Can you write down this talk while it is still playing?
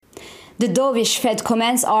The dovish Fed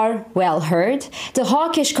comments are well heard. The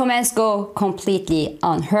hawkish comments go completely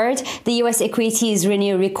unheard. The US equities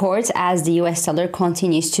renew records as the US dollar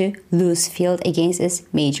continues to lose field against its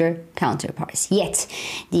major counterparts. Yet,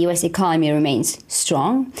 the US economy remains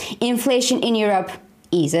strong. Inflation in Europe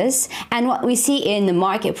eases. And what we see in the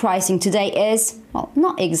market pricing today is, well,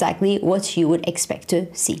 not exactly what you would expect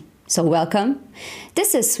to see. So welcome.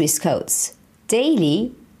 This is Swissquote's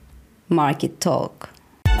Daily Market Talk.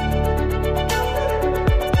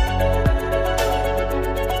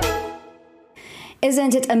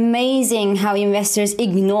 Isn't it amazing how investors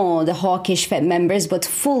ignore the hawkish Fed members but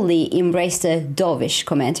fully embrace the dovish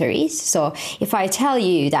commentaries? So if I tell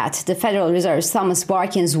you that the Federal Reserve's Thomas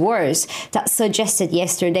Barkin's words that suggested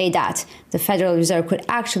yesterday that the Federal Reserve could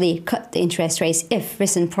actually cut the interest rates if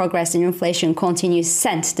recent progress in inflation continues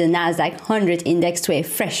sent the Nasdaq 100 index to a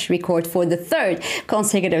fresh record for the third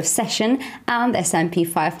consecutive session and the S&P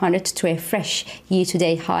 500 to a fresh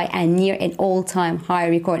year-to-date high and near an all-time high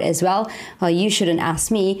record as well, you shouldn't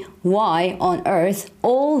ask me why on earth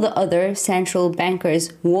all the other central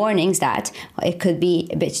bankers' warnings that it could be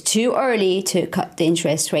a bit too early to cut the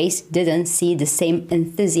interest rates didn't see the same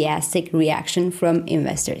enthusiastic reaction from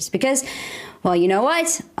investors. Because, well, you know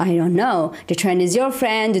what? I don't know. The trend is your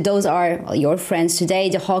friend. Those are your friends today.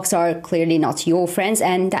 The hawks are clearly not your friends.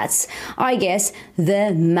 And that's, I guess,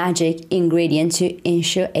 the magic ingredient to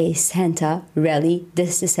ensure a Santa rally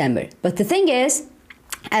this December. But the thing is,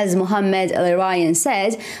 as Mohammed Al-Ryan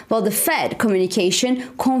said, well, the Fed communication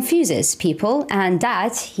confuses people and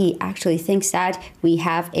that he actually thinks that we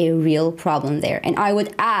have a real problem there. And I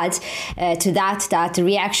would add to that the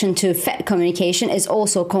reaction to Fed communication is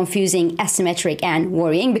also confusing, asymmetric and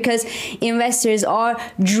worrying because investors are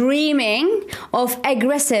dreaming of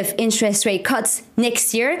aggressive interest rate cuts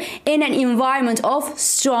next year in an environment of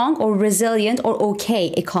strong or resilient or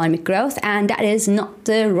okay economic growth. And that is not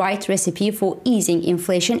the right recipe for easing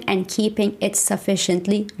inflation and keeping it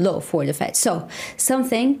sufficiently low for the Fed. So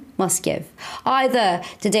something must give. Either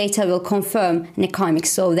the data will confirm an economic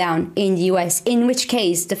slowdown in the US, in which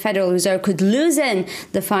case the Federal Reserve could loosen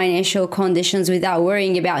the financial conditions without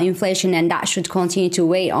worrying about inflation, and that should continue to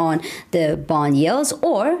weigh on the bond yields,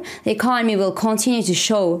 or the economy will continue to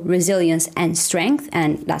show resilience and strength,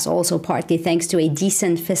 and that's also partly thanks to a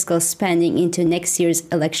decent fiscal spending into next year's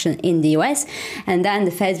election in the US, and then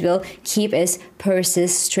the Fed will keep its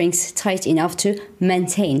purses strings tight enough to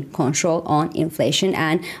maintain control on inflation,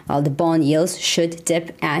 and while the bond yields should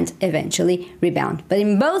dip and eventually rebound. But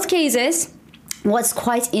in both cases, what's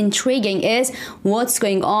quite intriguing is what's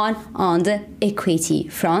going on the equity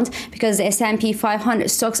front, because the S&P 500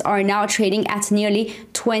 stocks are now trading at nearly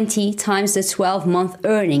 20 times the 12-month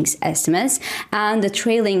earnings estimates, and the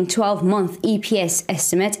trailing 12-month EPS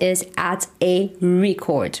estimate is at a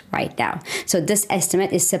record right now. So this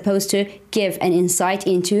estimate is supposed to give an insight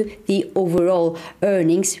into the overall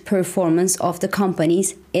earnings performance of the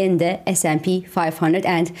companies in the S&P 500.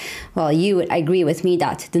 And, well, you would agree with me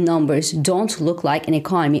that the numbers don't look like an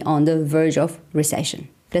economy on the verge of recession.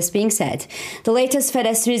 This being said, the latest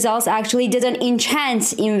FedEx results actually didn't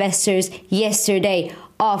enchant investors yesterday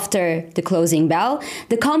after the closing bell.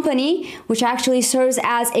 The company, which actually serves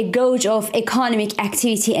as a gauge of economic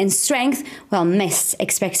activity and strength, well, missed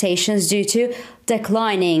expectations due to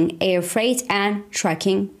declining air freight and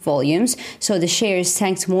trucking volumes. So the shares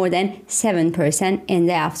sank more than 7% in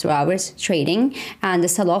the after-hours trading, and the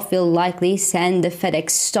sell-off will likely send the FedEx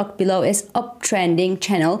stock below its uptrending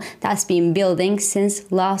channel that's been building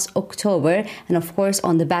since last October, and of course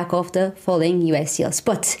on the back of the falling US yields.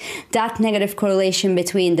 But that negative correlation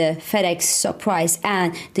between the FedEx stock price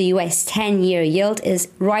and the US 10-year yield is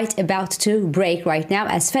right about to break right now,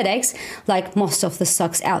 as FedEx, like most of the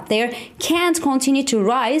stocks out there, can't continue to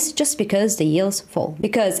rise just because the yields fall.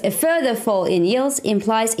 Because a further fall in yields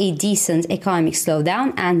implies a decent economic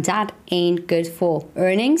slowdown, and that ain't good for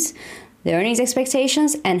earnings, the earnings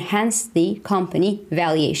expectations, and hence the company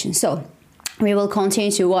valuation. So we will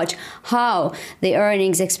continue to watch how the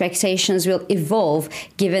earnings expectations will evolve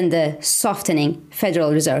given the softening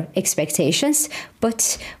Federal Reserve expectations.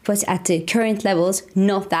 But at the current levels,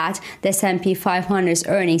 note that the S&P 500's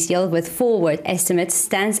earnings yield with forward estimates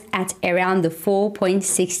stands at around the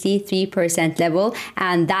 4.63% level,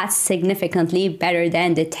 and that's significantly better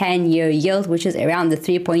than the 10-year yield, which is around the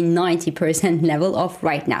 3.90% level of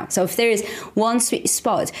right now. So if there is one sweet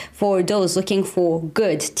spot for those looking for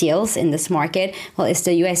good deals in this market, well, it's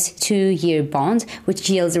the US 2-year bond, which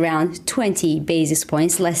yields around 20 basis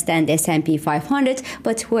points less than the S&P 500,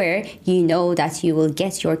 but where you know that you will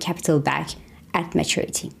get your capital back at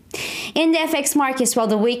maturity. In the FX markets, while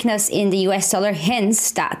the weakness in the US dollar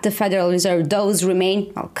hints that the Federal Reserve does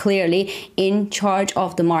remain clearly in charge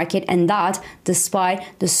of the market, and that despite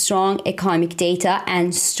the strong economic data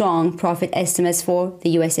and strong profit estimates for the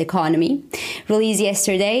US economy. Released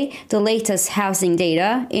yesterday, the latest housing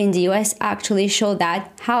data in the US actually showed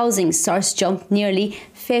that housing starts jumped nearly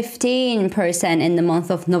 15% in the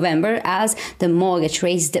month of November as the mortgage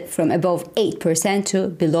rates dipped from above 8% to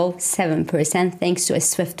below 7% thanks to a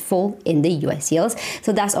swift fall in the US yields.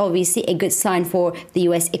 So that's obviously a good sign for the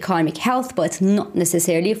US economic health, but not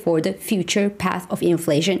necessarily for the future path of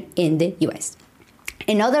inflation in the US.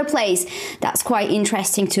 Another place that's quite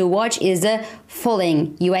interesting to watch is the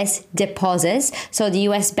falling US deposits. So the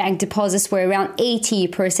US bank deposits were around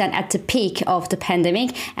 80% at the peak of the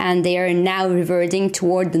pandemic, and they are now reverting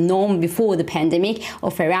toward the norm before the pandemic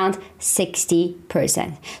of around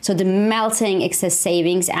 60%. So the melting excess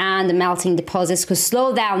savings and the melting deposits could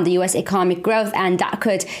slow down the US economic growth, and that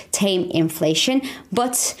could tame inflation.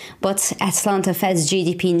 But Atlanta Fed's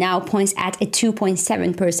GDP now points at a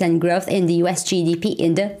 2.7% growth in the US GDP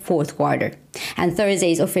in the fourth quarter. And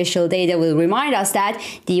Thursday's official data will remind us that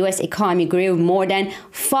the US economy grew more than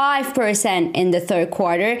 5% in the third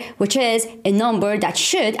quarter, which is a number that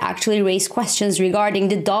should actually raise questions regarding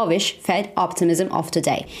the dovish Fed optimism of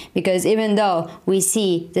today. Because even though we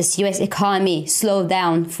see this US economy slow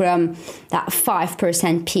down from that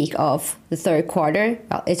 5% peak of the third quarter,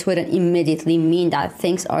 well, it wouldn't immediately mean that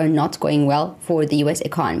things are not going well for the US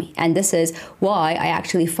economy. And this is why I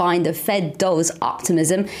actually find the Fed dose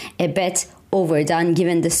optimism a bit overdone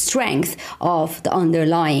given the strength of the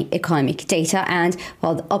underlying economic data and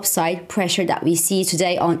the upside pressure that we see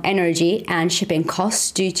today on energy and shipping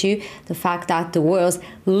costs due to the fact that the world's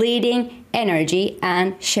leading energy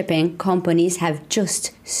and shipping companies have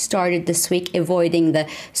just started this week avoiding the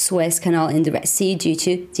Suez Canal in the Red Sea due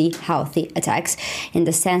to the Houthi attacks. In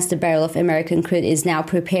the sense, the barrel of American crude is now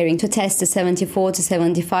preparing to test the $74 to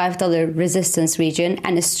 $75 resistance region,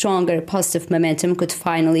 and a stronger positive momentum could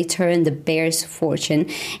finally turn the bear's fortune.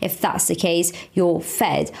 If that's the case, your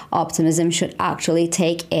Fed optimism should actually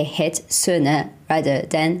take a hit sooner rather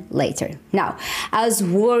than later. Now, as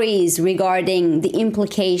worries regarding the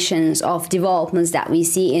implications of developments that we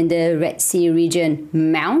see in the Red Sea region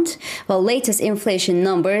mount, latest inflation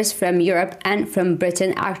numbers from Europe and from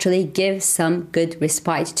Britain actually give some good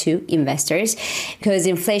respite to investors, because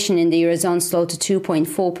inflation in the Eurozone slowed to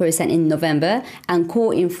 2.4% in November and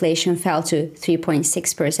core inflation fell to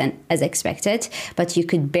 3.6% as expected. But you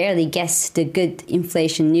could barely guess the good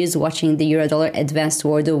inflation news watching the Eurodollar advance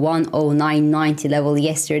toward the 109.90 level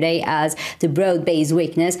yesterday, as the broad-based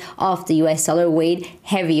weakness of the US dollar weighed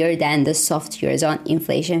heavier than the soft Eurozone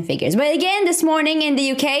inflation figures. But again, this morning in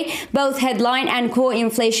the UK, both headline and core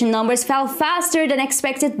inflation numbers fell faster than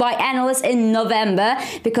expected by analysts in November,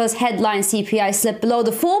 because headline CPI slipped below the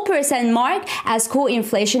 4% mark as core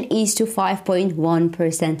inflation eased to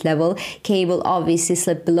 5.1% level. Cable obviously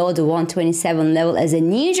slipped below the 127 level as a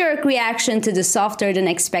knee-jerk reaction to the softer than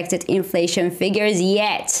expected inflation figures.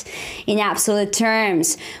 Yet, in absolute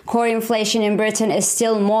terms, core inflation in Britain is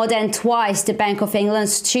still more than twice the Bank of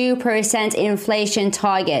England's 2% inflation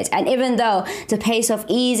target. And even though the pace of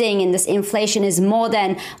easing in this inflation is more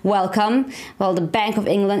than welcome, the Bank of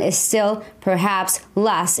England is still perhaps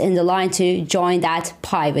last in the line to join that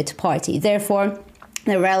private party. Therefore,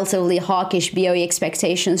 the relatively hawkish BOE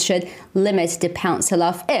expectations should limit the pound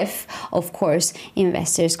sell-off if, of course,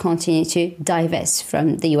 investors continue to divest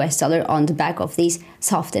from the US dollar on the back of these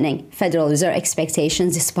softening Federal Reserve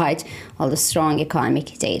expectations despite all the strong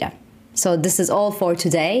economic data. So this is all for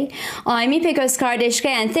today. I'm İpek Özkardeşke,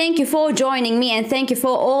 and thank you for joining me, and thank you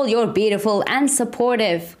for all your beautiful and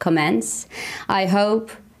supportive comments. I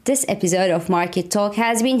hope this episode of Market Talk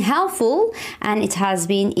has been helpful and it has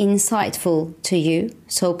been insightful to you.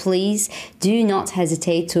 So please do not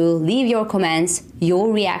hesitate to leave your comments,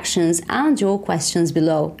 your reactions and your questions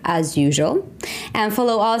below as usual. And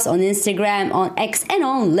follow us on Instagram, on X and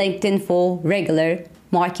on LinkedIn for regular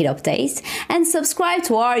market updates. And subscribe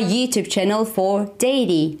to our YouTube channel for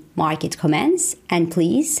daily market comments. And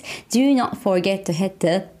please do not forget to hit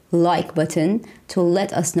the like button to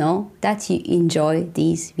let us know that you enjoy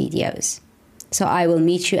these videos. So I will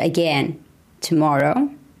meet you again tomorrow.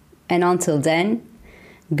 And until then,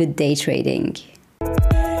 good day trading.